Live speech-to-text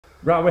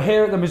Right, we're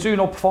here at the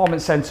Mizuno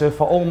Performance Centre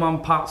for all-man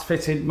parts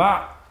fitting.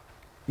 Matt,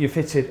 you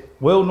fitted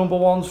world number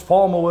ones,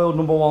 former world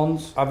number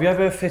ones. Have you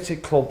ever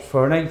fitted clubs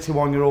for an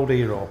 81-year-old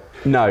hero?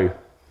 No.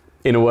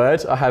 In a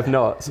word, I have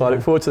not. So I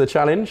look forward to the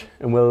challenge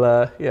and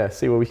we'll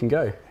see where we can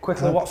go.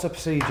 Quickly, what's the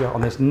procedure on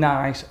this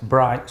nice,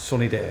 bright,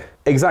 sunny day?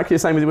 Exactly the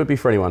same as it would be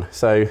for anyone.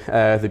 So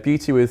the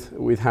beauty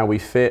with how we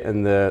fit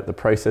and the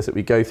process that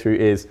we go through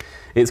is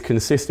it's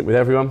consistent with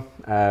everyone.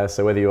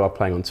 So whether you are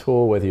playing on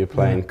tour, whether you're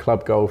playing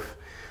club golf,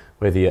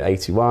 whether you're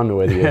 81 or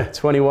whether you're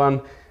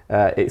 21,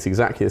 it's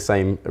exactly the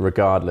same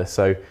regardless.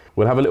 So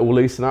we'll have a little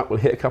loosen up, we'll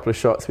hit a couple of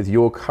shots with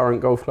your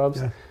current golf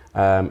clubs.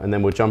 And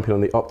then we'll jump in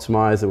on the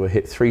optimizer, we'll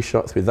hit 3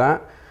 shots with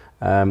that,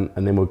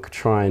 and then we'll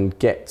try and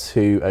get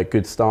to a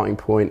good starting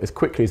point as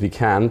quickly as we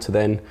can to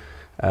then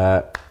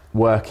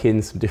work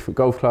in some different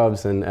golf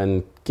clubs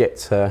and get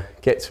to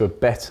a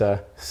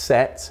better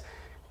set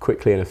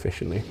quickly and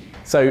efficiently.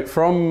 So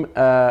from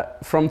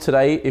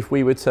today, if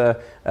we were to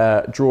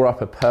draw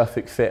up a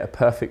perfect fit, a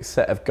perfect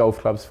set of golf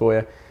clubs for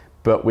you,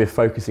 but we're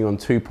focusing on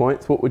 2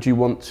 points, what would you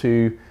want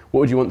to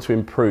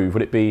improve?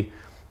 Would it be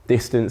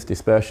distance,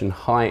 dispersion,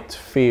 height,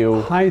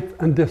 feel? Height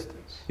and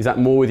distance. Is that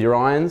more with your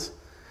irons?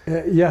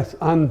 Yes,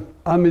 and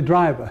my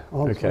driver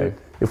also. Okay.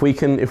 If we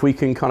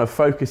can kind of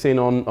focus in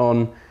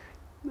on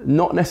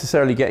not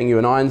necessarily getting you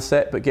an iron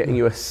set, but getting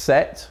you a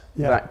set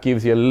that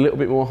gives you a little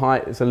bit more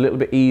height, it's a little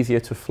bit easier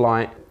to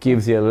fly,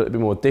 gives you a little bit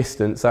more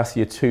distance. That's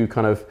your 2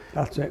 kind of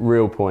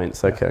real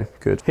points. Okay,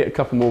 good. Hit a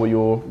couple more with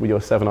your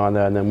 7-iron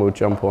there, and then we'll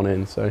jump on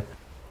in. So.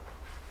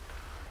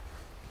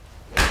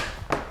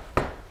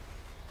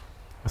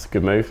 That's a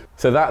good move.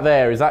 So that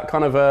there, is that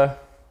kind of a,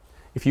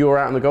 if you were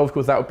out on the golf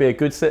course, that would be a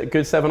good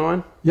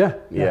 7-iron?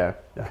 Yeah.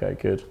 Okay,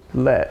 good.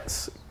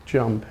 Let's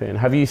jump in.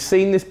 Have you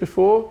seen this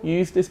before?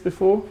 Used this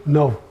before?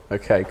 No.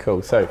 Okay,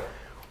 cool. So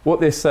what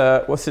this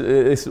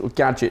little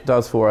gadget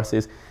does for us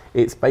is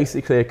it's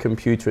basically a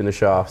computer in the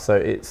shaft. So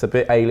it's a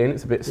bit alien,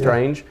 it's a bit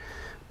strange,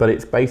 but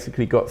it's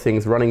basically got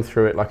things running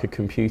through it like a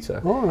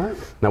computer. All right.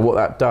 Now what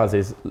that does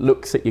is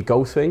looks at your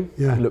golf swing,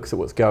 looks at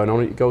what's going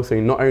on at your golf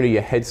swing, not only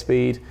your head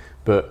speed,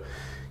 but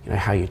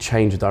how you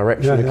change the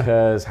direction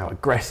occurs, how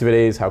aggressive it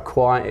is, how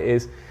quiet it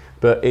is.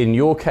 But in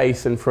your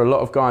case, and for a lot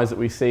of guys that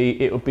we see,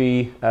 it would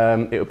be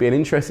an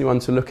interesting one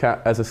to look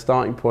at as a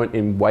starting point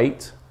in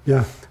weight.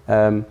 Yeah.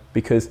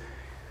 Because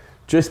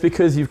just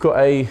because you've got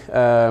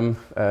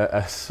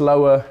a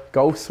slower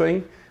golf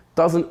swing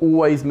doesn't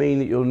always mean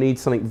that you'll need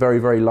something very,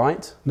 very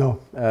light.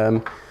 No.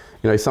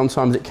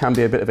 Sometimes it can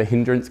be a bit of a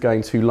hindrance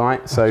going too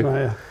light. So. That's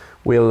right, yeah.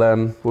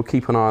 We'll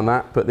keep an eye on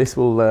that, but this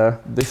will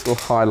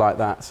highlight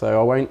that.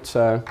 So I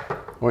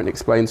won't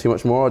explain too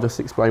much more. I'll just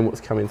explain what's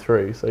coming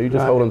through. So you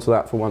just hold on to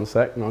that for 1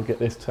 sec, and I'll get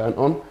this turned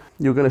on.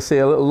 You're going to see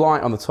a little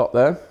light on the top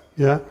there.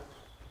 Yeah.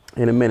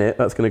 In a minute,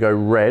 that's going to go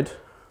red,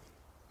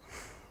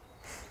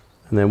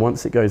 and then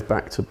once it goes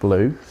back to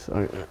blue.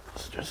 So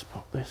let's just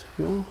pop this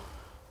here.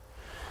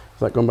 Has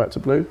that gone back to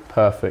blue?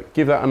 Perfect.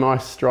 Give that a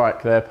nice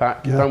strike there,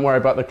 Pat. Yeah. Don't worry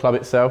about the club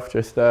itself.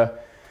 Just.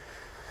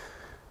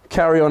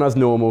 Carry on as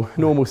normal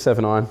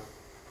 7-iron.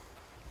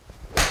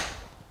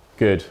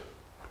 Good.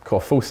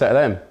 Cool, full set of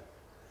them.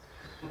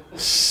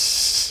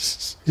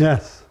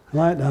 Yes,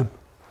 like them.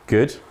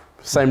 Good.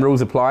 Same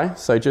rules apply.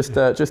 So just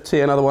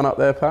tee another one up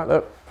there, Pat.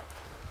 Look.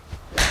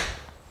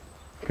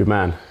 Good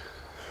man.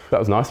 That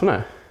was nice,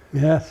 wasn't it?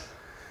 Yes.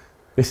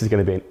 This is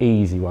going to be an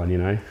easy one,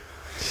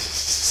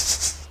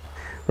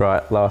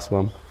 Right, last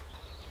one.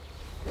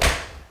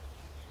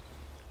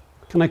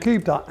 Can I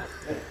keep that?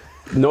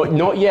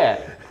 Not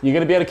yet. You're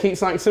going to be able to keep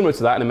something similar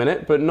to that in a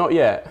minute, but not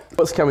yet.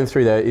 What's coming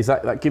through there is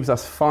that gives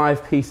us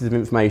 5 pieces of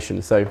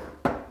information. So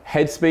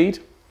head speed,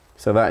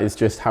 so that is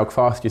just how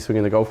fast you're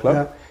swinging the golf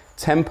club. Yeah.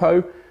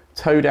 Tempo,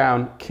 toe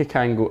down, kick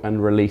angle,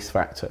 and release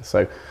factor.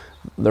 So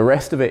the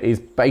rest of it is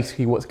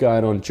basically what's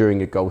going on during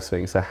your golf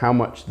swing. So how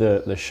much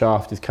the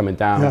shaft is coming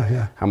down,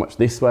 how much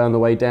this way on the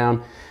way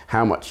down,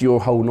 how much you're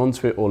holding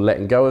onto it or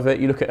letting go of it.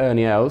 You look at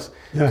Ernie Els,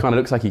 kind of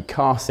looks like he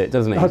casts it,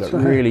 doesn't he? He's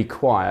like really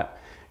quiet.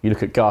 You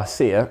look at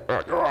Garcia,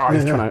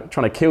 he's trying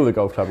to kill the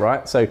golf club,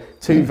 right? So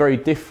 2 very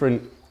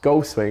different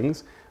golf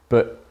swings,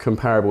 but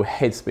comparable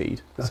head speed.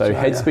 So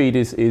head speed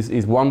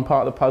is one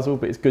part of the puzzle,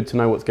 but it's good to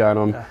know what's going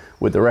on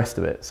with the rest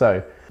of it.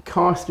 So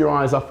cast your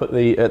eyes up at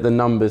the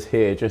numbers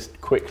here just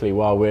quickly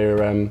while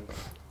we're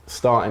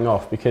starting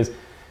off, because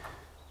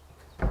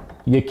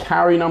your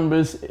carry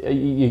numbers,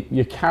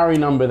 your carry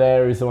number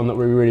there is the one that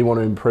we really want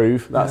to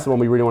improve. That's the one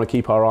we really want to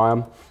keep our eye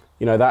on.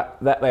 That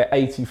they're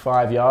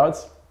 85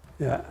 yards.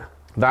 Yeah.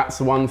 That's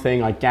the one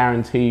thing I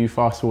guarantee you,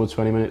 fast forward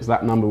 20 minutes,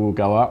 that number will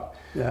go up.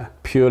 Yeah.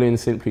 Purely and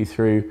simply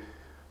through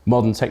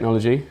modern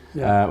technology.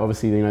 Yeah.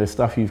 Obviously, the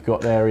stuff you've got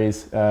there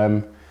is,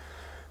 how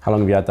long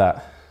have you had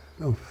that?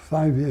 Oh,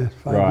 5 years.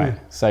 5 right. years.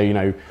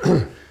 So,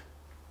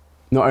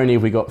 not only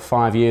have we got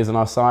 5 years on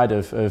our side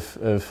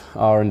of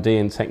R&D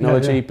and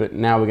technology, but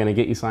now we're going to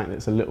get you something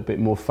that's a little bit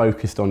more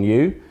focused on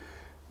you.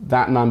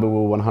 That number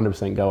will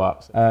 100% go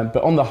up.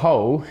 But on the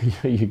whole,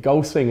 your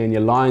golf swing and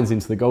your lines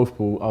into the golf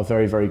ball are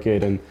very, very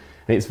good. And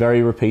and it's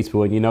very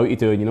repeatable, and you know what you're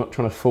doing. You're not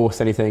trying to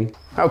force anything.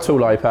 How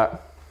tall are you,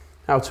 Pat?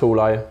 How tall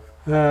are you?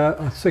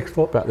 6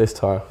 foot. About this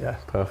tall. Yeah.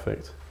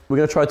 Perfect. We're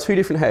going to try 2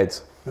 different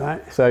heads.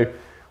 Right. So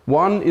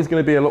one is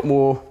going to be a lot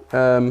more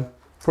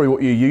probably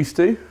what you're used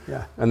to.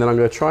 Yeah. And then I'm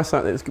going to try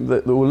something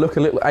that will look a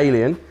little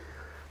alien,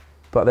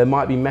 but there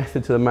might be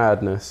method to the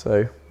madness.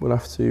 So we'll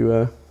have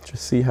to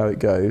just see how it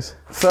goes.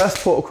 First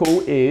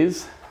protocol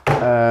is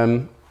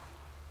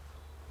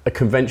a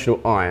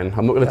conventional iron.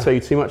 I'm not going to tell you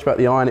too much about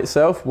the iron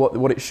itself,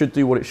 what it should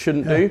do, what it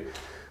shouldn't do,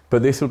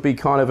 but this would be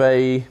kind of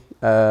a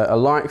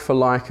like for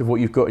like of what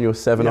you've got in your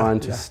 7-iron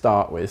to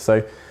start with.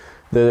 So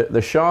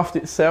the shaft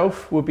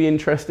itself will be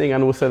interesting,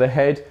 and also the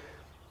head,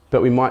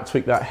 but we might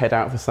tweak that head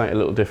out for something a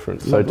little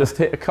different. So just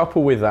hit a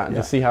couple with that and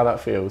just see how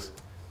that feels.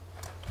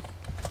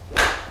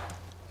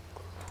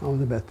 That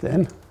was a bit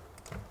thin.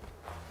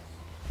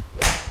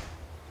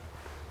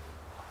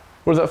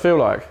 What does that feel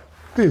like?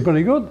 Feels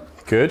pretty good.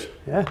 Good.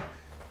 Yeah.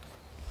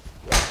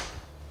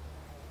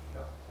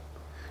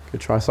 Could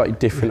try a slightly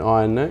different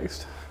iron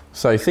next.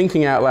 So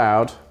thinking out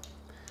loud,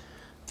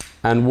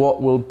 and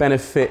what will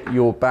benefit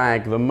your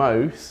bag the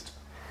most,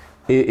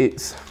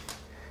 it's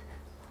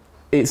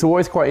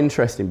always quite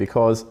interesting,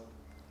 because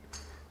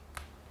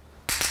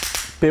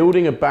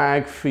building a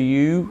bag for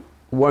you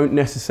won't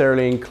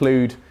necessarily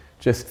include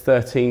just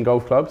 13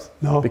 golf clubs.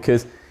 No.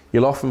 Because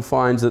you'll often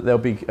find that there'll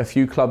be a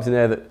few clubs in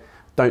there that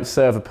don't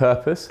serve a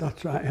purpose.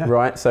 That's right, yeah.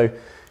 Right, so you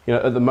know,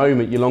 at the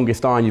moment, your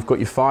longest iron, you've got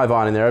your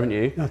 5-iron in there, haven't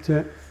you? That's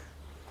it.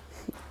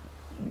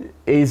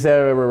 Is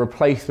there a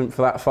replacement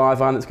for that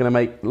 5-iron that's going to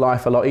make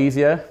life a lot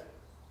easier?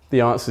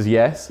 The answer is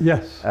yes.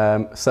 Yes.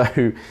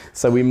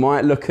 So we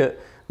might look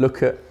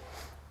at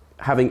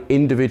having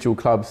individual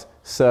clubs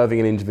serving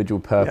an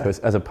individual purpose,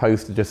 as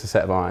opposed to just a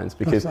set of irons,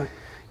 because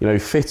you know,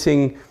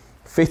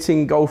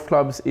 fitting golf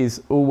clubs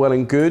is all well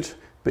and good,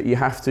 but you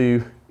have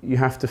to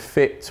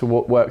fit to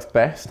what works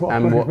best,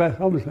 and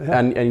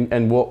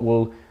what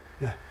will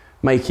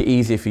make it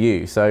easier for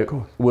you.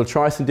 So we'll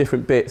try some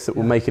different bits that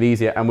will make it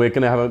easier, and we're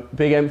going to have a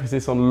big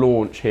emphasis on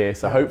launch here.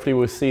 So hopefully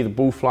we'll see the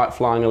ball flight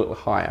flying a little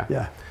higher.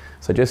 Yeah.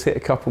 So just hit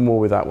a couple more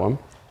with that one.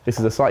 This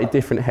is a slightly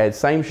different head,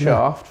 same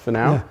shaft for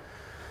now,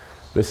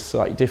 but it's a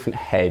slightly different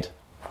head.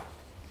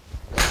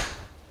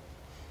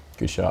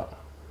 Good shot.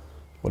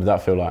 What did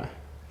that feel like?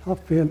 I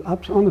feel,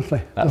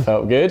 honestly. That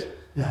felt good?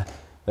 Yeah.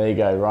 There you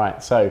go,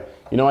 right. So,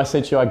 you know I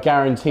said to you I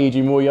guaranteed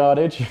you more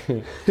yardage?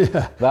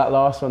 Yeah. That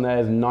last one there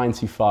is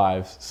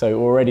 95. So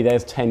already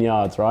there's 10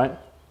 yards, right?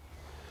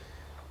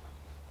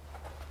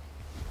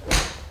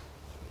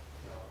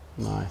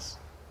 Nice.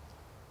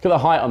 Look at the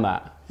height on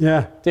that.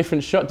 Yeah.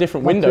 Different shot,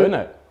 different window, isn't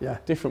it? Yeah.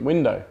 Different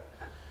window.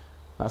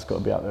 That's got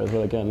to be out there as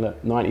well again.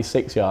 Look,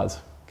 96 yards.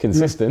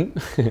 Consistent.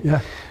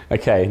 Yeah.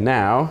 Okay,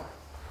 now,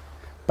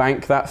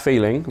 bank that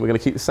feeling. We're going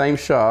to keep the same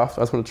shaft.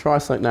 I just want to try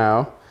something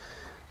now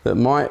that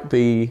might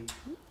be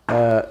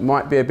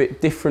a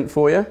bit different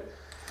for you.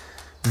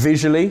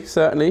 Visually,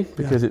 certainly,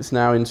 because it's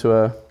now into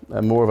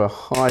a more of a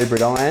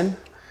hybrid iron.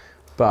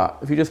 But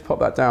if you just pop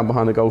that down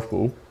behind the golf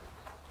ball.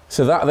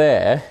 So that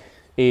there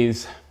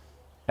is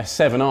a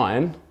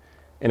 7-iron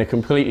in a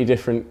completely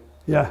different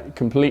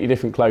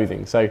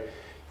clothing. So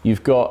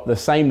you've got the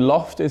same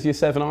loft as your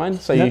 7-iron,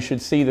 so you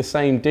should see the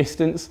same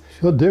distance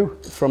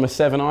from a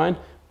 7-iron,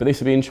 but this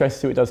would be interesting to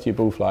see what it does to your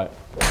ball flight.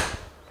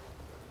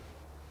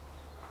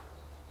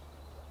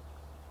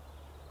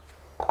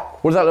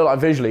 What does that look like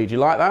visually? Do you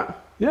like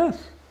that?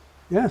 Yes,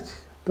 yes,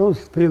 it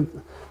does.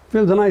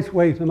 Feels a nice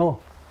weight and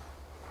all.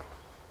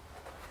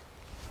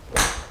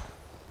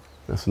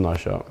 That's a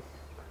nice shot.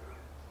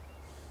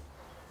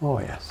 Oh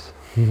yes.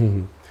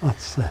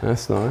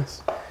 That's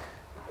nice.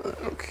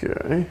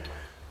 Okay.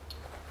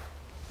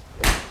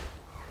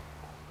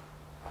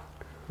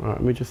 All right,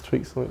 let me just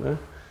tweak something there.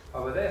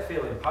 Oh, were they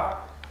feeling Pat?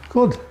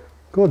 Good,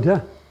 good,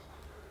 yeah.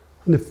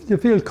 And if you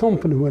feel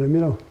confident with him,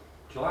 you know.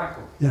 Do you like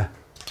them? Yeah.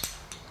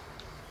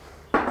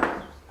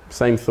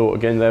 Same thought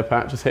again there,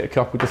 Pat. Just hit a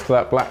couple just for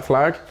that black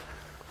flag.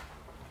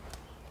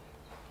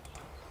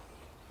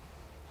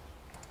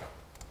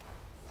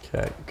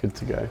 Okay, good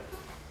to go.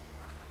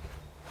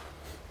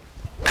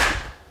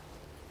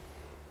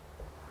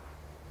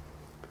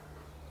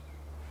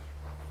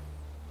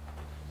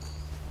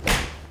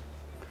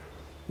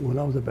 Well,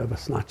 that was a bit of a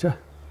snatcher.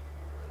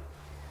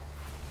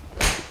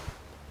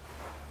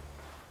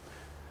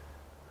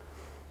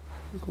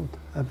 Good,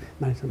 heavy,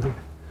 nice and heavy.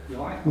 You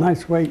like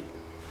nice weight.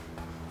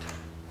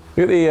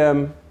 Look at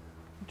the,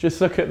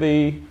 just look at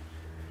the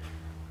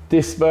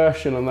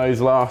dispersion on those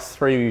last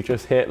 3 we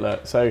just hit.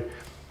 Look, so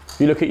if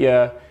you look at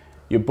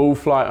your ball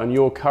flight on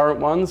your current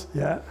ones,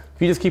 if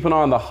you just keep an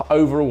eye on the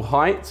overall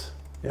height,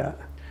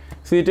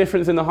 see the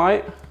difference in the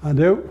height? I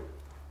do. Look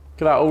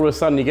at that, all of a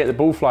sudden you get the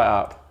ball flight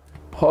up.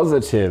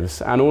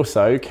 Positives, and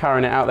also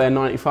carrying it out there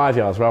 95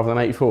 yards rather than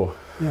 84.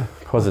 Yeah.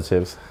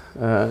 Positives.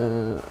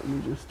 Let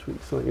me just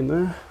tweak something in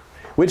there.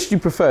 Which do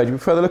you prefer? Do you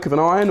prefer the look of an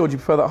iron, or do you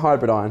prefer that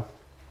hybrid iron?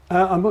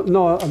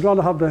 No, I'd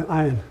rather have the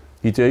iron.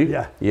 You do?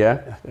 Yeah.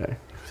 Yeah? Yeah.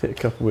 Hit a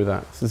couple with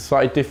that. It's a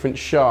slightly different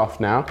shaft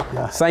now.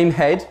 Yeah. Same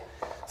head,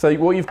 So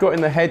what you've got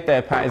in the head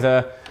there, Pat,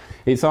 is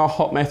it's our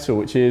hot metal,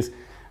 which is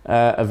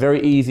a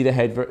very easy to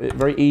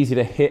very easy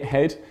to hit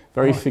head,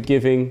 very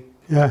forgiving.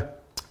 Yeah.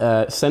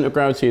 Centre of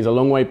gravity is a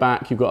long way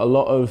back. You've got a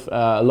lot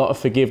of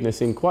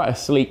forgiveness in quite a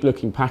sleek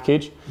looking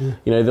package. Yeah.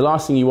 You know, the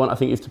last thing you want, I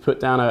think, is to put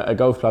down a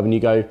golf club and you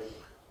go,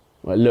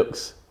 well, it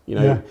looks, you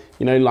know,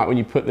 like when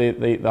you put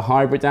the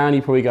hybrid down,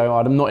 you probably go, oh,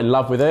 I'm not in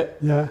love with it.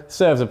 Yeah. It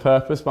serves a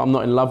purpose, but I'm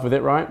not in love with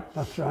it, right?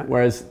 That's right.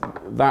 Whereas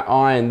that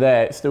iron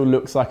there, it still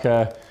looks like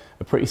a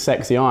pretty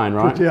sexy iron,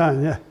 right? Pretty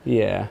iron, yeah.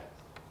 Yeah.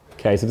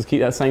 Okay, so just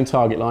keep that same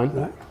target line.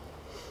 Right.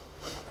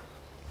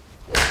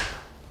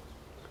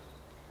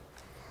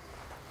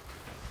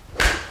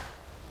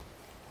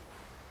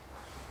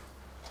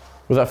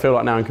 What does that feel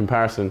like now in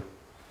comparison?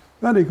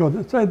 Very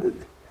good.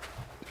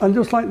 I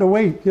just like the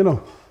weight, you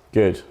know.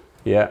 Good,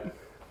 yeah.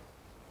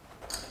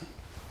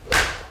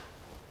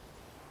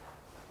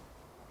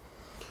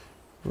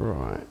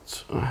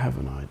 Right, I have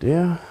an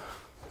idea.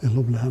 I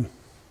love them.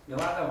 You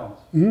like that one?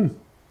 Yeah.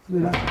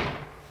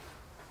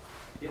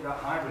 Get that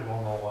hybrid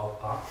one all well,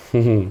 Pat.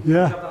 Yeah. You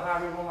have the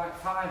hybrid one like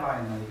 5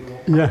 iron then, you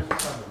do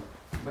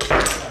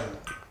 7.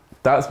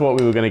 That's what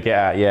we were going to get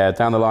at, yeah.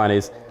 Down the line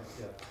is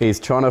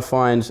trying to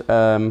find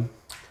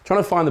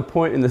the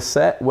point in the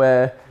set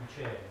where,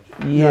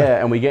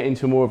 and we get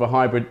into more of a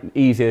hybrid,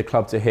 easier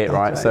club to hit,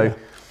 right? So,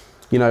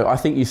 you know, I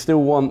think you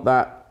still want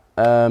that,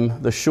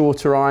 the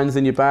shorter irons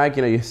in your bag,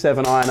 you know, your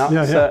 7 iron up,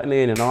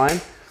 certainly in an iron.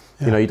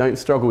 Yeah. You know, you don't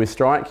struggle with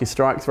strike. Your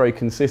strike's very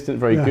consistent,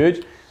 very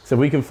good. So if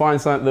we can find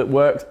something that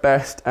works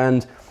best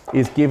and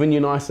is giving you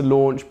a nicer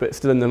launch, but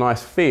still in the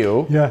nice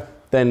feel,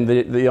 then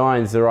the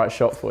iron's the right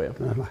shot for you.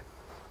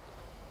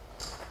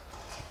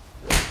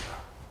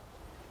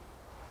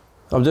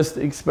 I'm just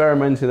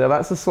experimenting there.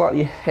 That's a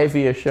slightly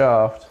heavier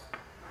shaft.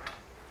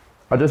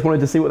 I just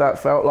wanted to see what that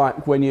felt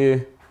like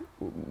when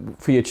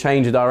for your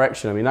change of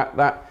direction. I mean,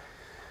 that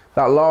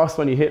last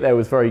one you hit there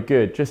was very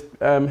good. Just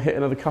hit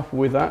another couple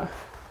with that.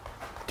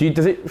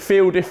 Does it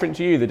feel different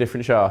to you, the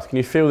different shafts? Can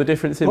you feel the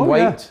difference in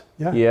weight?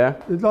 Yeah.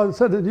 Like I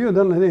said to you,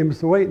 then it was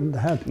the weight in the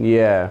head.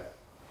 Yeah.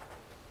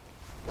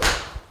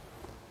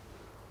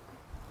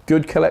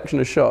 Good collection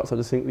of shots. I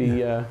just think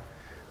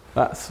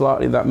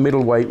that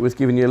middleweight was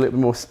giving you a little bit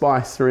more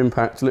spice through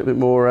impact, a little bit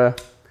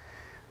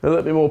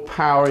more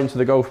power into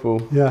the golf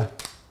ball. Yeah.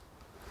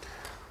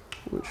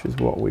 Which is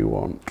what we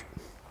want.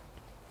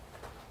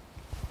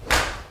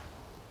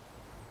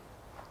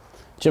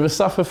 Do you ever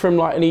suffer from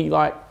any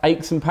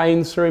aches and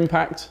pains through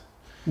impact?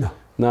 No.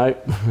 No?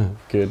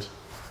 Good.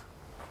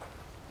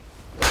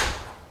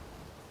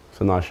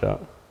 It's a nice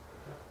shot.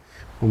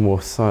 One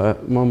more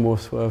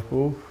swerve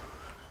ball.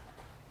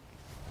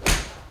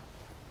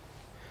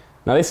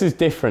 Now this is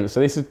different,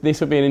 so this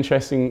would be an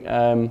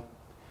interesting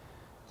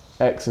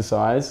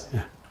exercise.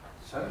 Yeah.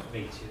 Sounds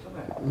meaty,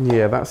 doesn't it?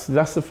 Yeah, that's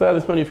the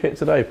furthest one you've hit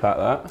today, Pat,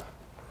 that.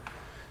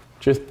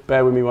 Just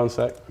bear with me one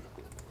sec.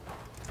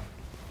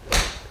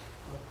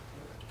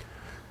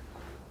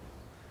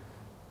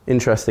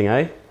 Interesting,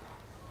 eh?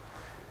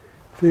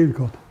 Feel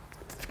good.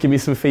 Give me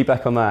some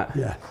feedback on that.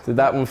 Yeah. Did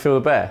that one feel the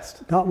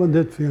best? That one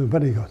did feel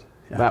very good.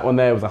 Yeah. That one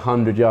there was a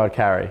 100-yard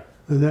carry.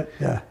 Is it?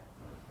 Yeah.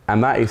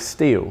 And that is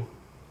steel.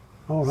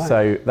 Oh, right.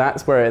 So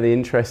that's where the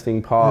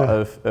interesting part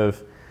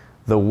of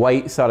the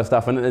weight side of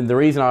stuff, and the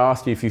reason I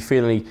asked you if you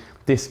feel any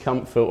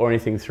discomfort or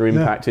anything through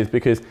impact is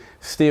because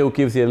steel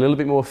gives you a little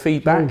bit more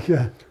feedback.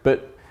 Yeah.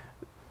 But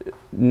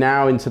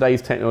now in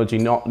today's technology,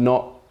 not a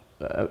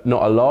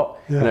lot.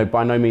 Yeah. You know,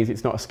 by no means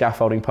it's not a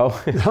scaffolding pole.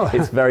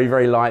 It's very,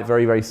 very light,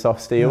 very, very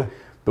soft steel. Yeah.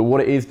 But what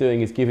it is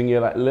doing is giving you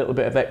that little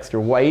bit of extra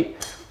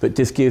weight that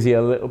just gives you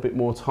a little bit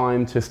more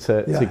time just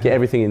to get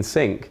everything in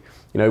sync.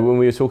 You know, when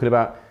we were talking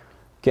about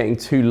getting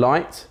too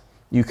light,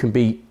 it can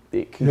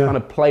kind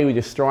of play with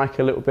your strike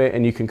a little bit,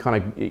 and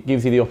it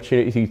gives you the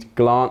opportunity to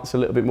glance a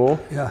little bit more.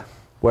 Yeah.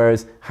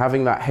 Whereas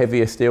having that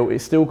heavier steel,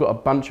 it's still got a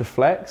bunch of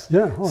flex.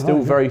 Yeah.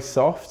 Still very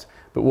soft.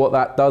 But what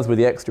that does with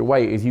the extra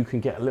weight is you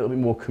can get a little bit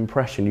more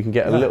compression. You can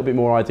get a little bit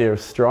more idea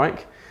of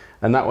strike.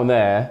 And that one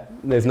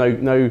there's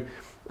no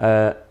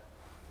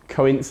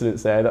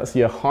coincidence there. That's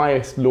your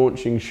highest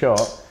launching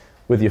shot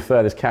with your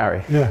furthest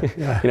carry. Yeah,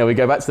 yeah. You know, we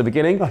go back to the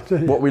beginning.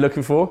 What we're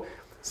looking for,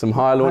 some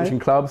higher launching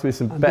clubs with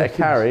some better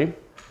carry.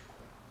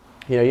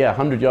 You know,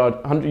 100 yard,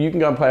 you can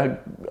go and play a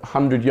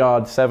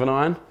 100-yard 7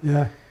 iron.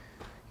 Yeah.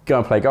 Go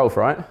and play golf,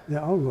 right?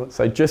 Yeah, I'll go.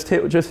 So just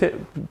hit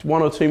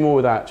 1 or 2 more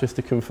with that, just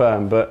to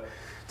confirm. But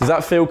does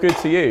that feel good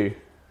to you?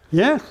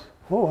 Yes.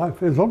 Oh, that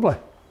feels lovely.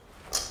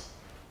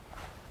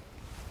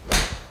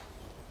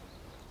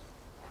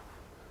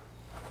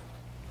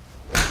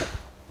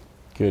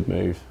 Good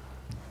move.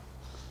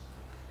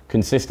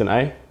 Consistent,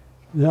 eh?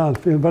 Yeah, I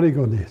feel very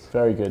good, yes.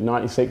 Very good.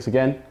 96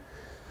 again.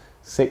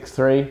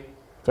 6-3.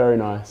 Very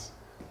nice.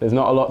 There's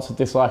not a lot to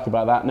dislike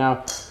about that.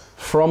 Now,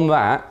 from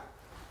that,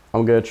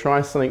 I'm going to try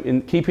something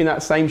in keeping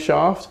that same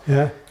shaft.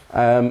 Yeah.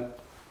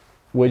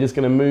 We're just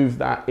going to move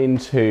that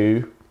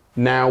into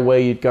now where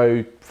you'd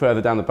go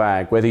further down the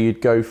bag, whether you'd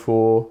go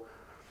for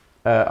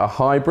a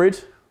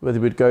hybrid, whether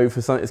we'd go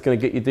for something that's going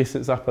to get your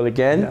distance up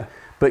again. Yeah.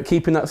 but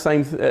keeping that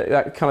same,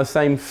 that kind of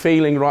same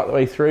feeling right the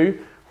way through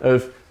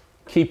of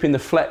keeping the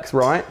flex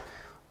right,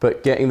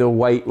 but getting the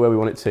weight where we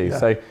want it to. Yeah.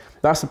 So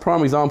that's a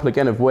prime example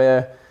again of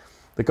where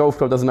the golf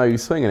club doesn't know you're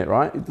swinging it,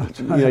 right?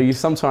 You know,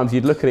 sometimes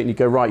you'd look at it and you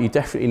go, right, you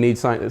definitely need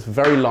something that's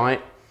very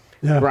light,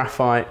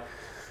 graphite.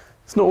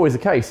 It's not always the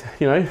case,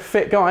 you know,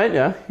 fit guy, aren't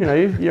you? You know,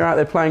 you're out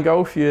there playing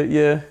golf,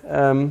 you're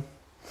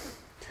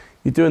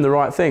doing the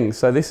right thing.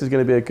 So this is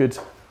going to be a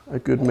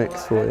good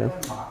mix for you.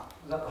 Is that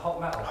the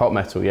hot metal? Hot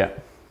metal, yeah.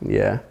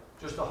 Yeah.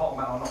 Just the hot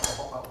metal, not the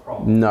hot metal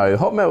Pro? No,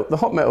 the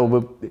hot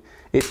metal,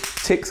 it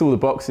ticks all the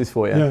boxes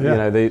for you. You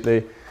know,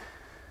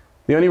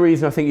 the only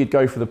reason I think you'd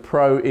go for the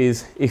Pro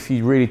is if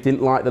you really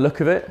didn't like the look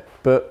of it.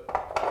 But,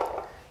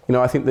 you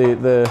know, I think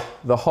the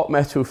hot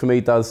metal for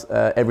me does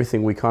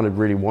everything we kind of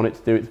really want it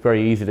to do. It's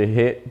very easy to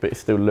hit, but it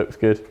still looks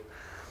good.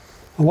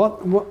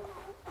 What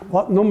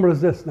number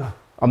is this now?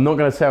 I'm not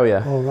going to tell you.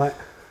 All right.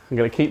 I'm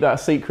going to keep that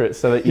secret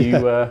so that you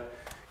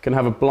can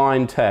have a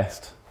blind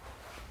test.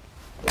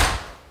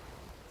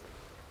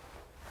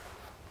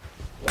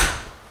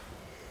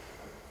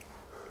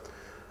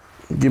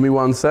 Give me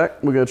 1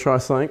 sec, we're going to try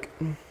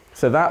something.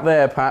 So that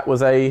there, Pat,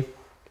 was the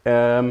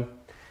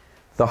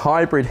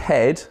hybrid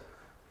head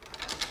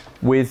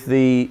with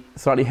the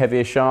slightly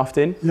heavier shaft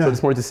in. So I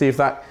just wanted to see if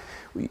that,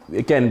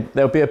 again,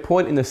 there'll be a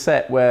point in the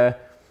set where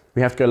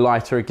we have to go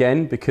lighter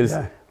again because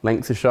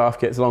length of shaft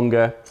gets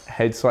longer,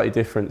 head slightly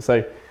different.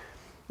 So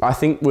I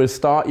think we'll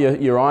start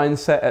your iron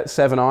set at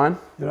 7 iron.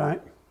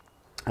 Right.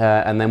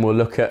 And then we'll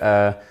look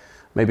at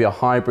maybe a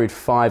hybrid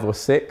 5 or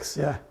 6,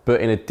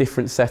 but in a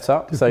different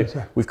setup. So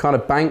we've kind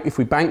of if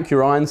we bank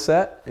your iron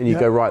set and you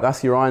go, right,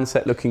 that's your iron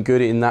set looking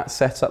good in that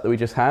setup that we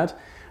just had.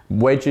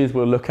 Wedges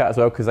we'll look at as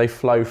well because they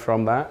flow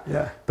from that.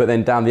 But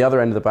then down the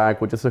other end of the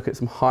bag, we'll just look at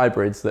some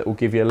hybrids that will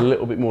give you a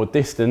little bit more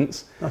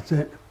distance. That's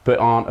it. But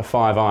aren't a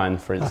 5 iron,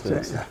 for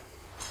instance. That's it,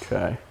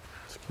 Okay,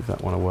 let's give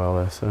that one a whirl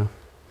there, so.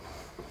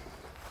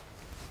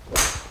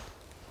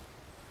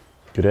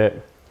 Good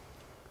hit.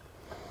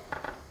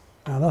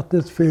 Now that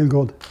did feel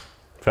good.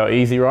 Felt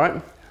easy,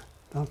 right?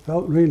 That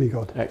felt really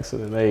good.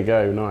 Excellent, there you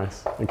go,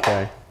 nice.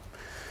 Okay.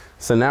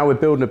 So now we're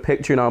building a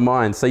picture in our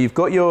mind. So you've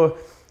got your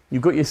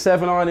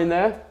 7 iron in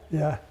there.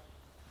 Yeah.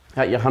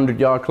 At your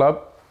 100-yard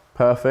club.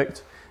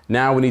 Perfect.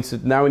 Now we need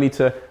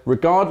to,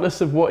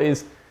 regardless of what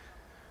is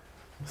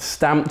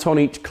stamped on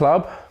each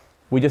club,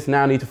 we just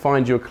now need to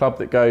find you a club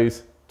that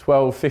goes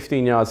 12,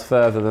 15 yards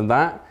further than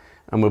that,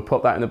 and we'll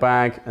put that in the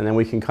bag, and then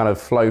we can kind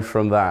of flow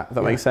from that. Does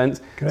that make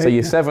sense? Great, so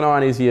your 7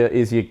 iron is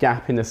your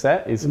gap in the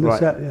set.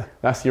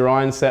 Set, That's your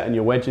iron set and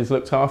your wedges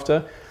looked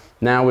after.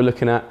 Now we're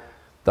looking at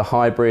the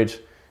hybrid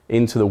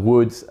into the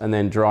woods and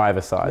then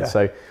driver side.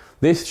 So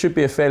this should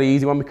be a fairly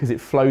easy one because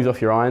it flows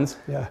off your irons.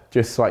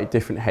 Just slightly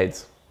different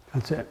heads.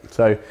 That's it.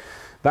 So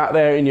that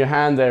there in your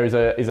hand there is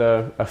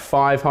a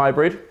 5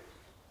 hybrid.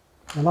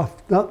 And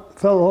that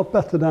felt a lot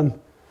better than,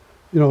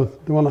 you know,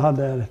 the one I had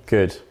there.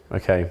 Good.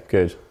 Okay,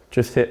 good.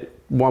 Just hit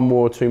 1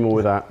 more, 2 more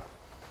with that.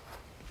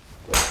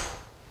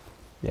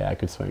 Yeah,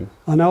 good swing.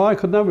 I know I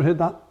could never hit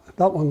that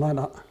one like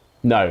that.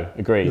 No,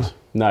 agreed.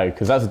 No,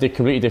 because that's a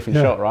completely different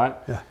shot, right?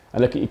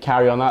 And look at your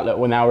carry on that. Look,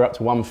 well, now we're up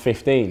to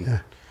 115.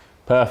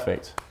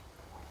 Perfect.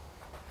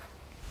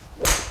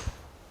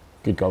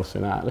 Good golf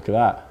swing that. Look at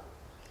that.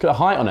 Look at the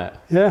height on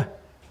it.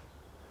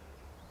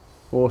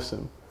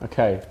 Awesome.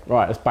 Okay,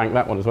 right, let's bank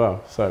that one as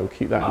well. So we'll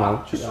keep that in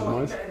mind. Just so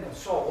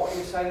what are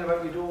you saying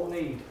about you don't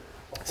need?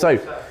 So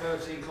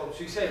 13 clubs.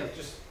 So you say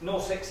just no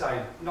 6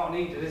 iron, not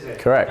needed, is it?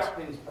 Correct.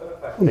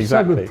 Perfect.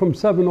 Exactly. From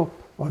 7 up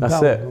or That's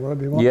down, it. or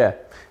whatever you want. Yeah.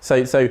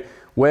 So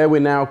where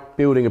we're now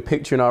building a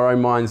picture in our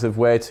own minds of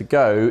where to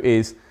go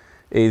is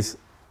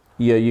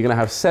you're going to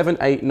have 7,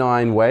 8,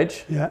 9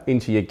 wedge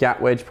into your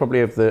gap wedge, probably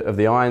of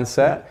the iron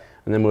set,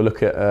 and then we'll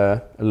look at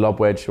a lob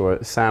wedge or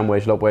a sand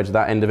wedge, lob wedge,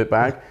 that end of it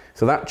bag.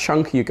 So that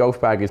chunk of your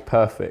golf bag is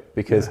perfect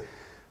because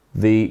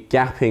the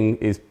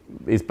gapping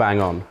is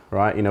bang on,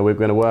 right? You know, we're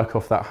going to work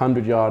off that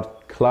 100-yard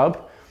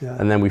club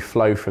and then we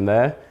flow from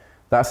there.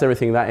 That's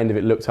everything, that end of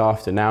it looked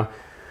after. Now,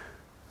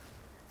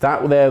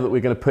 that there that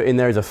we're going to put in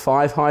there is a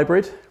 5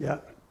 hybrid,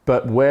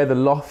 but where the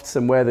lofts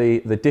and where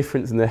the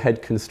difference in the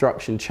head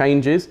construction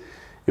changes,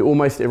 it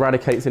almost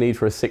eradicates the need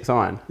for a 6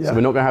 iron. So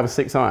we're not going to have a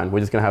 6 iron, we're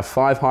just going to have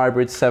 5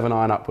 hybrids, 7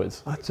 iron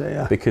upwards. That's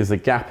it, because the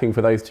gapping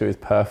for those two is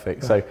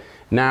perfect. So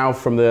now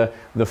from the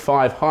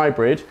 5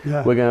 hybrid,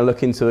 we're going to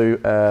look into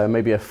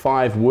maybe a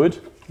 5 wood.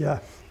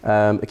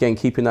 Again,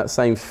 keeping that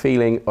same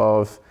feeling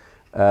of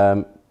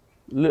a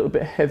little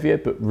bit heavier,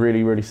 but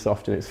really, really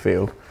soft in its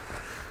feel.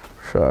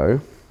 So.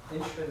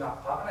 Interesting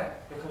that part, isn't it?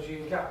 Because you're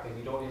gapping,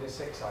 you don't need a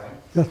 6 iron.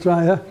 That's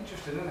right,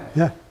 Interesting, isn't it?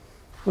 Yeah.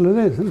 Well,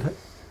 it is, isn't it?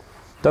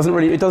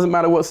 It doesn't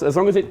matter what, as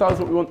long as it does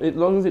what we want, as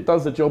long as it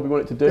does the job we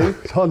want it to do,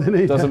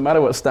 it doesn't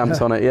matter what stamp's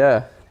on it,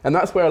 And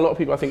that's where a lot of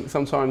people, I think,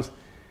 sometimes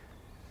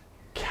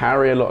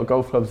carry a lot of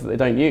golf clubs that they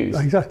don't use.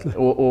 Exactly.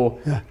 Or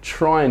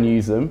try and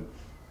use them,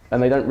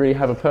 and they don't really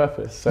have a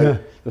purpose. So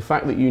the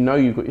fact that you know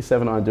you've got your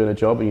 7 iron doing a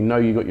job, and you know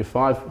you've got your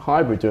 5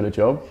 hybrid doing a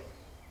job,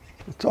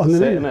 it's on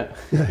the isn't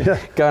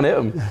it? Go and hit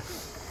them.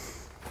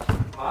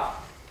 Pat,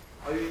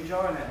 are Are you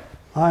enjoying it?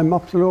 I'm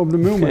absolutely over the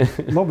moon. With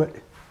it. Love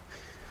it.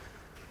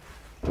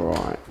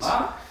 Right.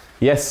 Matt?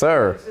 Yes,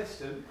 sir.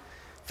 Consistent.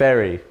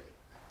 Very,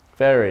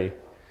 very.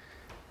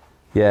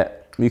 Yeah,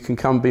 you can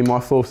come be my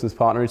foursome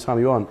partner anytime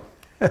you want.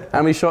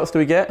 How many shots do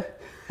we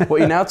get? What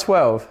are you now,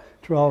 12?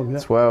 12, yeah.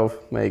 12,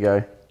 there you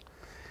go.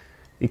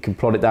 You can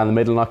plot it down the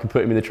middle and I can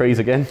put him in the trees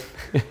again.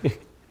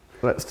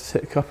 Let's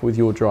hit a couple with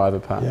your driver,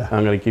 Pat. Yeah.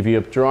 I'm going to give you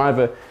a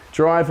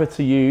driver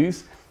to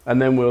use,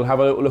 and then we'll have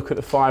a little look at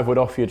the 5 wood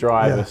off your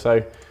driver. Yeah.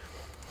 So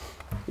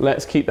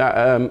let's keep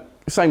that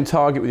same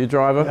target with your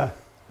driver. Yeah.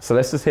 So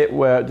let's just hit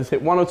 1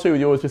 or 2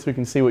 with yours, just so we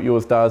can see what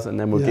yours does, and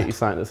then we'll Yeah. get you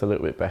something that's a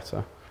little bit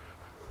better.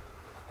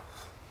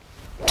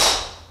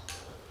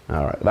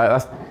 All right,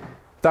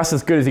 that's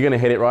as good as you're going to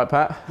hit it, right,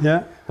 Pat?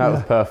 Yeah. That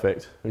was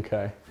perfect.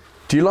 Okay.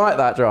 Do you like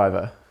that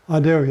driver? I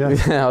do, yeah.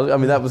 Yeah, I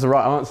mean, that was the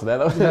right answer there.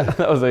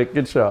 That was a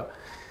good shot.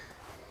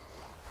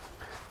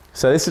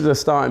 So this is a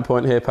starting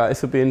point here, Pat.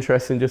 This will be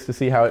interesting just to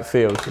see how it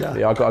feels.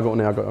 Yeah. I got one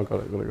now. I got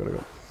it.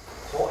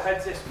 What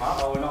head's this,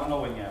 Matt? Or we're not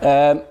knowing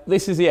yet?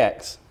 This is the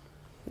X.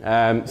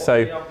 What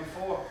did you have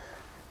before?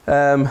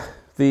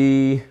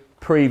 The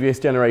previous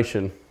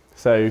generation.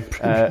 So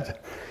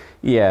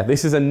yeah,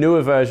 this is a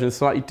newer version,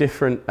 slightly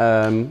different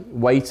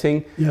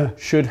weighting. Yeah.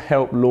 Should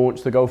help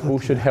launch the golf ball.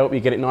 Should help you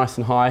get it nice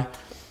and high,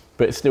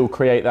 but still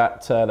create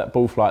that that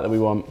ball flight that we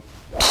want.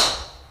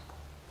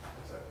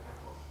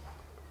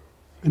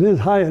 It is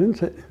higher,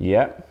 isn't it?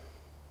 Yeah.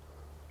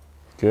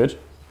 Good.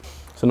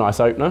 It's a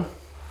nice opener.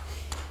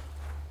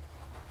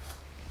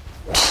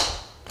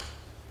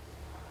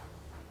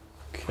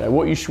 Okay,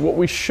 what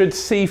we should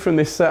see from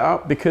this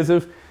setup, because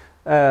of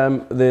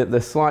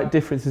the slight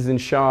differences in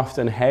shaft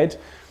and head,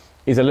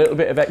 is a little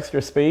bit of extra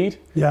speed.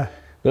 Yeah.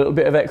 A little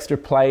bit of extra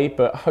play,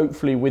 but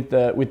hopefully with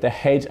the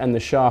head and the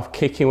shaft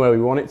kicking where we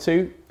want it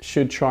to,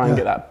 should try and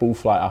get that ball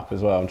flight up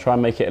as well and try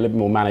and make it a little bit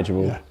more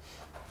manageable. Yeah.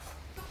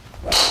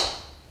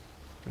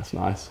 That's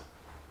nice.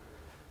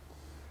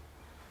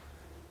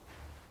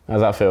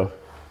 How's that feel?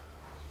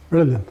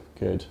 Brilliant.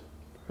 Good.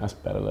 That's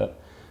better. Look.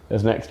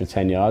 There's an extra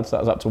 10 yards. That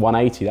was up to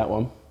 180, that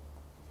one.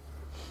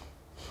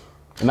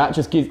 And that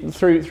just gives,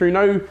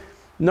 through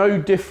no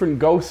different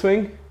golf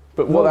swing,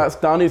 but what that's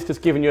done is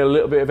just giving you a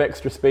little bit of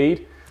extra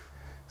speed.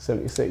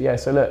 76, yeah,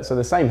 so look, so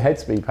the same head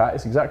speed, Pat,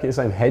 it's exactly the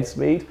same head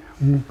speed,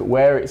 but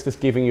where it's just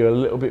giving you a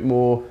little bit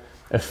more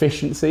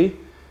efficiency,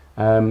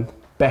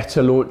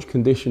 better launch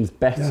conditions,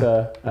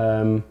 better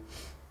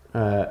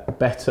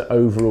better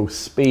overall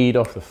speed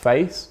off the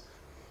face,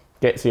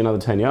 gets you another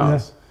 10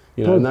 yards.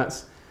 You know, and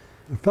that's...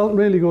 It felt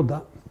really good,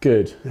 that.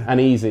 Good and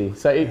easy.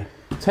 So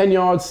 10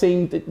 yards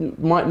it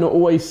might not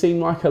always seem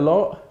like a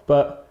lot,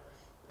 but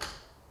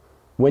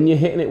when you're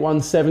hitting it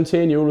 170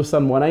 and you're all of a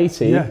sudden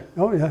 180,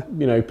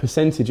 you know,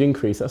 percentage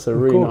increase, that's a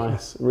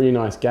really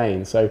nice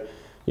gain. So,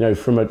 you know,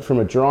 from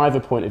a driver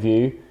point of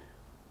view,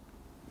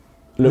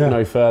 look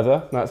no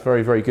further. That's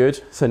very, very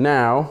good. So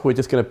now we're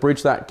just going to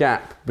bridge that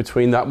gap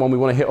between that one we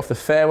want to hit off the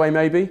fairway,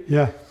 maybe.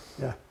 Yeah.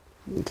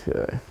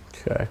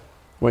 Okay.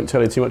 Won't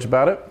tell you too much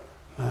about it.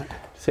 Right.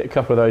 Just hit a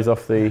couple of those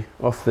off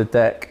the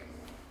deck.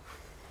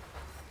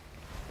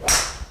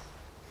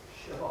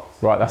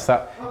 Right, that's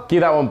that.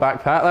 Give that one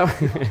back, Pat.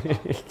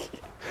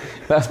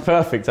 That's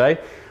perfect, eh?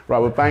 Right,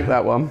 we'll bank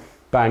that one.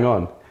 Bang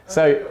on.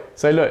 So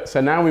look.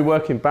 So now we're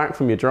working back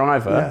from your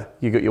driver.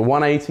 You got your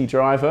 180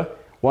 driver,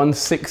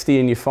 160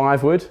 in your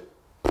 5 wood.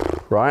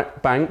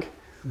 Right, bank.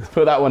 Let's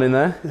put that one in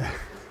there.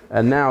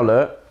 And now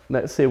look.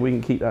 Let's see if we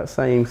can keep that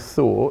same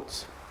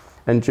thought.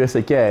 And just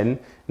again,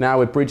 now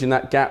we're bridging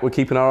that gap. We're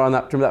keeping our eye on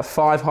that. Remember that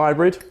 5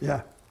 hybrid?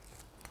 Yeah.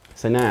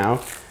 So now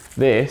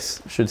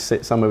this should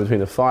sit somewhere between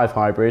the 5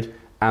 hybrid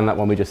and that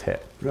one we just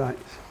hit. Right.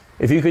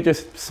 If you could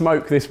just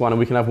smoke this one and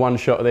we can have one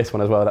shot of this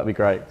one as well, that'd be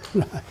great.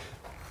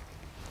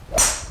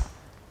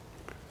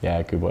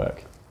 Yeah, good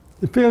work.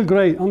 It feels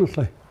great,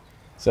 honestly.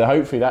 So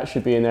hopefully that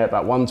should be in there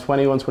about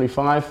 120,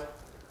 125.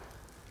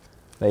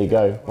 There you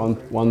go,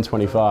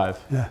 125.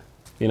 Yeah.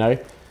 You know,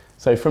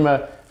 so from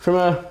a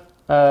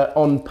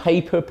on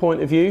paper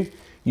point of view,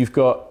 you've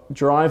got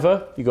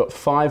driver, you've got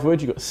 5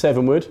 wood, you've got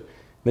 7 wood,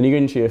 then you go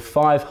into your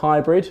 5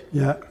 hybrid,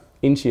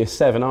 into your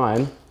 7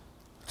 iron.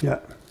 Yeah.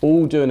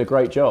 All doing a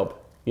great job,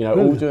 you know,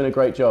 all doing a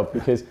great job,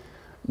 because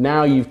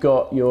now you've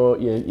got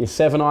your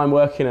 7 iron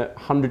working at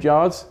 100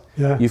 yards.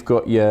 Yeah. You've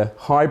got your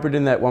hybrid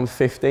in there at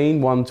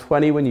 115,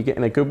 120 when you're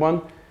getting a good one.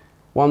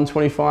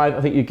 125,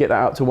 I think you get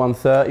that out to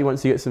 130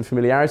 once you get some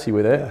familiarity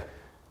with it. Yeah.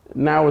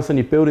 Now all of a sudden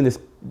you're building this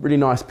really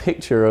nice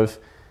picture of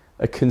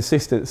a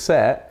consistent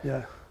set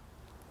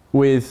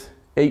with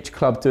each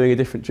club doing a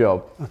different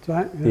job. That's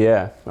right.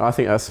 Yeah, I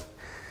think that's...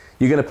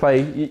 You're going to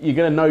play, you're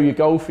going to know your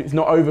golf. It's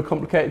not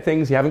overcomplicated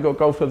things. You haven't got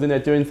golf clubs in there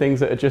doing things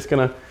that are just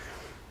going to,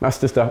 that's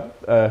just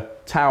a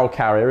towel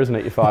carrier, isn't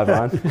it, your 5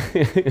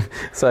 iron?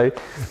 So,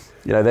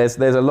 you know, there's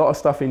a lot of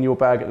stuff in your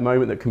bag at the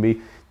moment that can be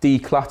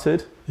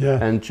decluttered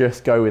and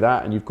just go with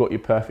that and you've got your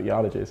perfect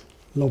yardages.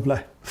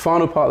 Lovely.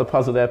 Final part of the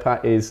puzzle there,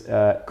 Pat, is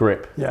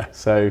grip. Yeah.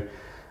 So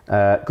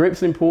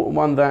grip's an important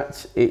one.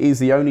 That it is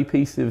the only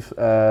piece of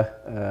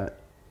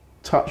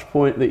touch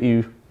point that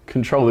you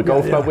control the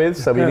golf club with,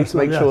 so we need to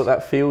make sure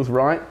that feels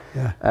right.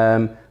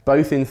 Yeah.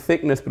 Both in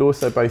thickness, but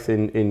also both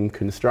in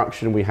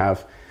construction. We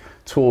have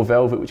Tour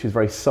Velvet, which is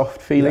very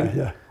soft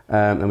feeling,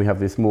 and we have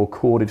this more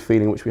corded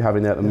feeling, which we have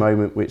in there at the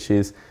moment, which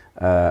is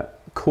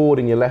cord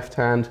in your left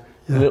hand,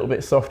 a little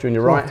bit softer in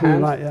your right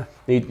hand. Right,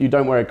 you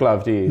don't wear a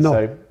glove, do you? No,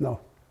 so no.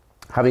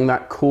 Having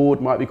that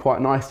cord might be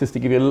quite nice, just to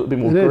give you a little bit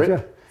more grip.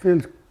 Is,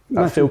 feels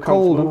nice and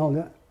cold and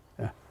all,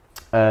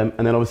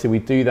 and then obviously we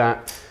do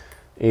that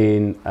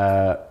in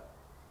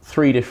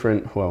 3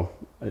 different, well,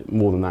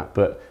 more than that,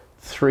 but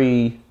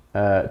 3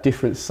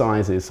 different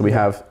sizes. So we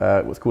have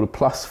what's called a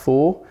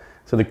 +4.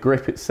 So the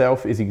grip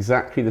itself is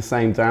exactly the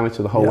same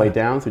diameter the whole way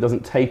down, so it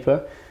doesn't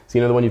taper. So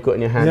you know the one you've got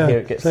in your hand here,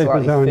 it gets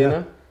slightly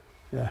thinner.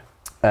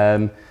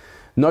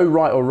 No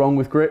right or wrong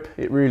with grip.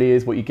 It really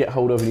is what you get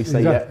hold of and you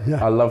say,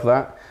 I love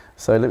that.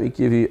 So let me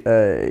give you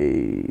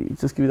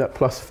just give you that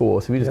 +4. So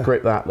if you just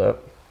grip that,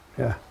 look.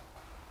 Yeah.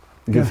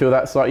 You can feel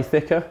that slightly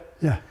thicker?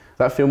 Yeah.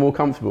 That feel more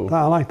comfortable?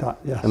 I like that,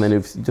 yes. And then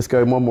if you just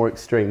go one more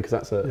extreme, because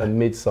that's a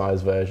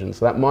mid-size version.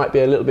 So that might be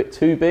a little bit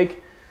too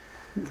big.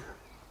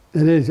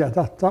 It is, yeah,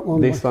 that one.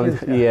 This one,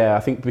 I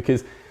think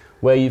because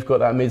where you've got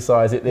that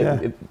mid-size,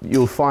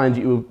 you'll find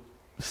you'll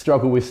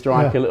struggle with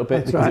strike a little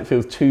bit because it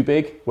feels too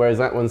big, whereas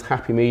that one's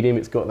happy medium.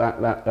 It's got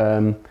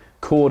that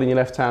cord in your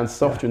left hand,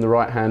 softer in the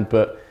right hand,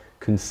 but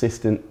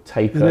consistent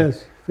taper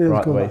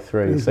right the way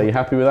through. So you're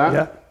happy with that?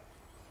 Yeah.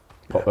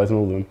 Pop those on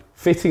all of them.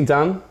 Fitting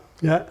done.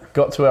 Yeah.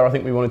 Got to where I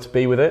think we wanted to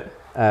be with it.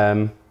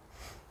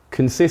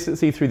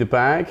 Consistency through the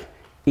bag.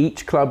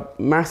 Each club,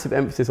 massive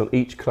emphasis on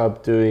each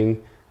club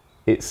doing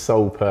its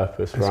sole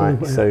purpose,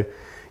 right? So,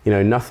 you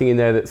know, nothing in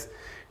there that's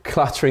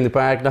cluttering the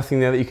bag, nothing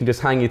there that you can just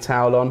hang your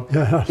towel on.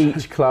 Yeah,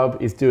 each club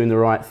is doing the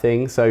right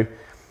thing. So,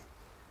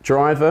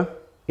 driver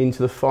into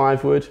the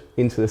 5 wood,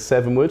 into the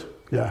 7 wood.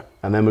 Yeah.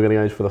 And then we're going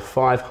to go for the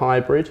 5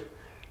 hybrid,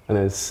 and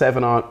then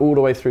 7 iron all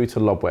the way through to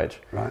lob wedge.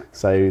 Right.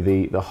 So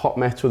the hot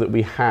metal that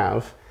we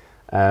have,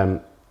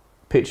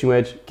 pitching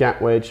wedge,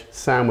 gap wedge,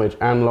 sand wedge,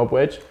 and lob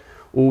wedge,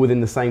 all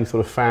within the same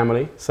sort of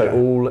family. So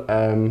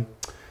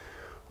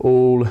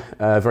all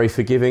very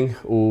forgiving,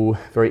 all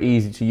very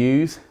easy to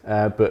use,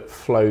 but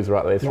flows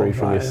right the way through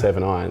from your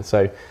 7 iron.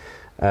 So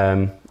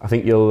I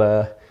think you'll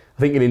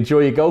enjoy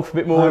your golf a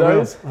bit more with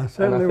those. I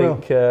certainly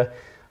will.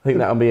 I think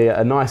that'll be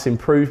a nice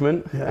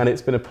improvement, and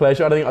it's been a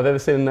pleasure. I don't think I've ever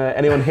seen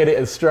anyone hit it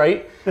as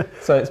straight,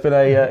 so it's been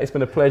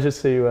a pleasure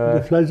to.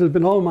 The pleasure's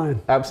been all mine.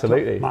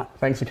 Absolutely.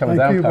 Thanks for coming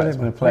down, Pat. It's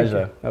been a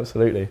pleasure.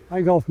 Absolutely.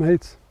 Hi, golf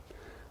mates.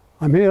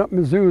 I'm here at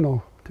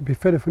Mizuno to be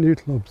fitted for new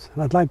clubs,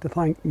 and I'd like to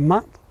thank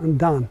Matt and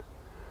Dan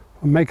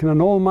for making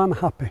an old man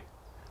happy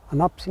and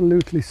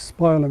absolutely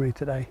spoiling me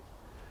today.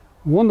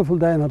 A wonderful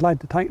day, and I'd like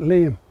to thank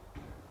Liam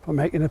for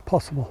making it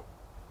possible.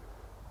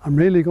 I'm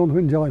really going to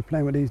enjoy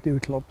playing with these new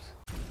clubs.